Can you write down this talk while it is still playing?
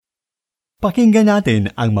Pakinggan natin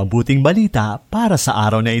ang mabuting balita para sa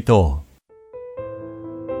araw na ito.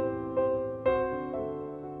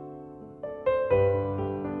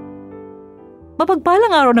 Mapagpalang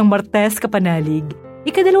araw ng Martes, kapanalig,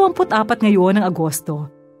 ika-24 ngayon ng Agosto,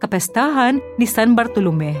 kapestahan ni San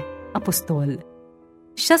Bartolome, Apostol.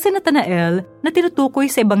 Siya si Natanael na tinutukoy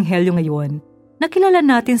sa Ebanghelyo ngayon, na kilala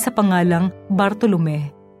natin sa pangalang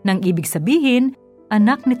Bartolome, nang ibig sabihin,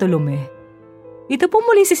 anak ni Tolome. Ito po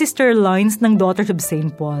muli si Sister Lines ng Daughters of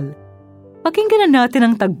St. Paul. Pakinggan na natin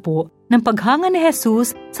ang tagpo ng paghanga ni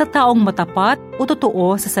Jesus sa taong matapat o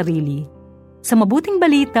totoo sa sarili. Sa mabuting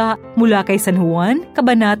balita mula kay San Juan,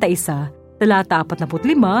 Kabanata 1, talata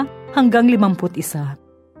 45 hanggang 51.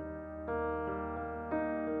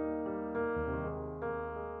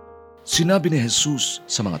 Sinabi ni Jesus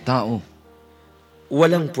sa mga tao,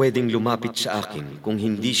 "Walang pwedeng lumapit sa akin kung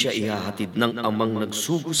hindi siya ihahatid ng amang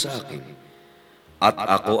nagsugo sa akin, at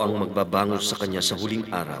ako ang magbabangon sa kanya sa huling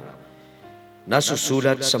araw."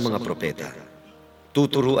 Nasusulat sa mga propeta,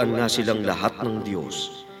 tuturuan nga silang lahat ng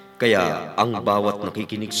Diyos, kaya ang bawat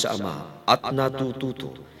nakikinig sa Ama at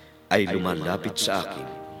natututo ay lumalapit sa akin.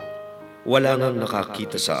 Wala ngang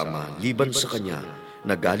nakakita sa Ama liban sa Kanya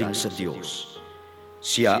na galing sa Diyos.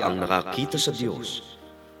 Siya ang nakakita sa Diyos.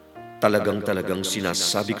 Talagang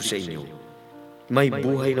sinasabi ko sa inyo, may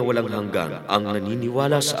buhay na walang hanggan ang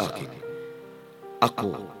naniniwala sa akin.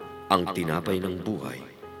 Ako ang tinapay ng buhay.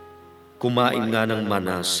 Kumain nga ng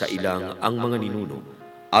mana sa ilang ang mga ninuno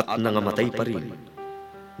at nangamatay pa rin.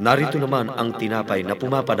 Narito naman ang tinapay na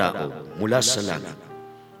pumapadaog mula sa langit,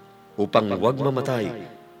 upang huwag mamatay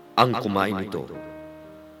ang kumain nito.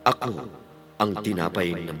 Ako ang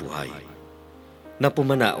tinapay ng buhay, na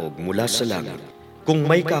pumanaog mula sa langit. Kung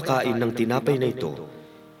may kakain ng tinapay na ito,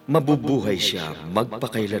 mabubuhay siya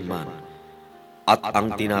magpakailanman. At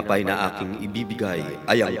ang tinapay na aking ibibigay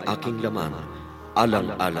ay ang aking laman,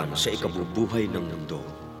 alang-alang sa ikabubuhay ng mundo.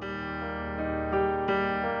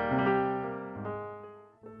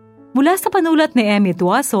 Mula sa panulat ni Emmy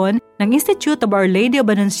Tuason ng Institute of Our Lady of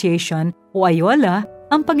Annunciation o Ayala,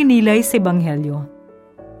 ang paginilay sa Ebanghelyo.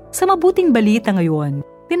 Sa mabuting balita ngayon,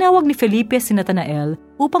 tinawag ni Felipe si Natanael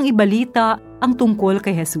upang ibalita ang tungkol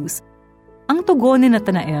kay Jesus. Ang tugon ni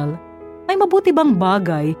Natanael, may mabuti bang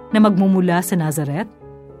bagay na magmumula sa Nazaret?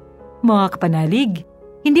 Mga kapanalig,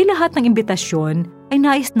 hindi lahat ng imbitasyon ay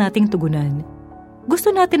nais nating tugunan.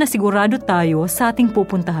 Gusto natin na sigurado tayo sa ating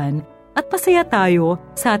pupuntahan at pasaya tayo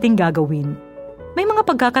sa ating gagawin. May mga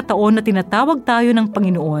pagkakataon na tinatawag tayo ng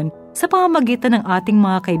Panginoon sa pamamagitan ng ating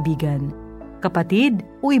mga kaibigan, kapatid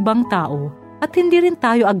o ibang tao, at hindi rin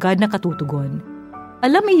tayo agad nakatutugon.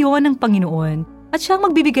 Alam iyon ng Panginoon at siyang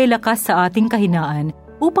magbibigay lakas sa ating kahinaan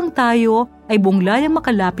upang tayo ay bunglayang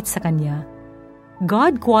makalapit sa Kanya.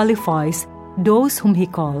 God qualifies those whom He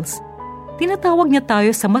calls. Tinatawag niya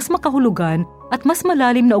tayo sa mas makahulugan at mas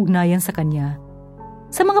malalim na ugnayan sa Kanya.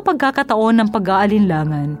 Sa mga pagkakataon ng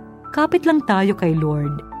pag-aalinlangan, kapit lang tayo kay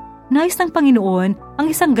Lord. Nais ng Panginoon ang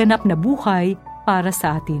isang ganap na buhay para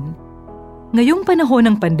sa atin. Ngayong panahon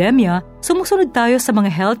ng pandemya, sumusunod tayo sa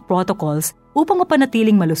mga health protocols upang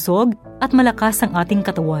mapanatiling malusog at malakas ang ating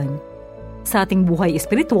katawan. Sa ating buhay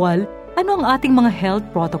espiritual, ano ang ating mga health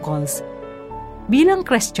protocols? Bilang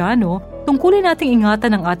Kristiyano, tungkulin nating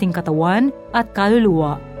ingatan ang ating katawan at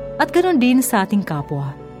kaluluwa at ganoon din sa ating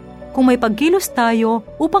kapwa. Kung may pagkilos tayo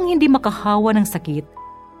upang hindi makahawa ng sakit,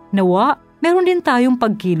 nawa, meron din tayong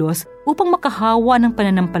pagkilos upang makahawa ng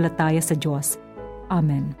pananampalataya sa Diyos.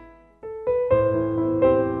 Amen.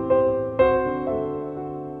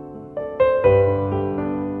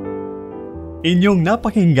 Inyong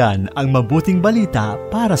napakinggan ang mabuting balita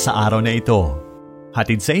para sa araw na ito.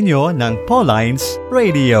 Hatid sa inyo ng Paulines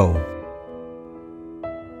Radio.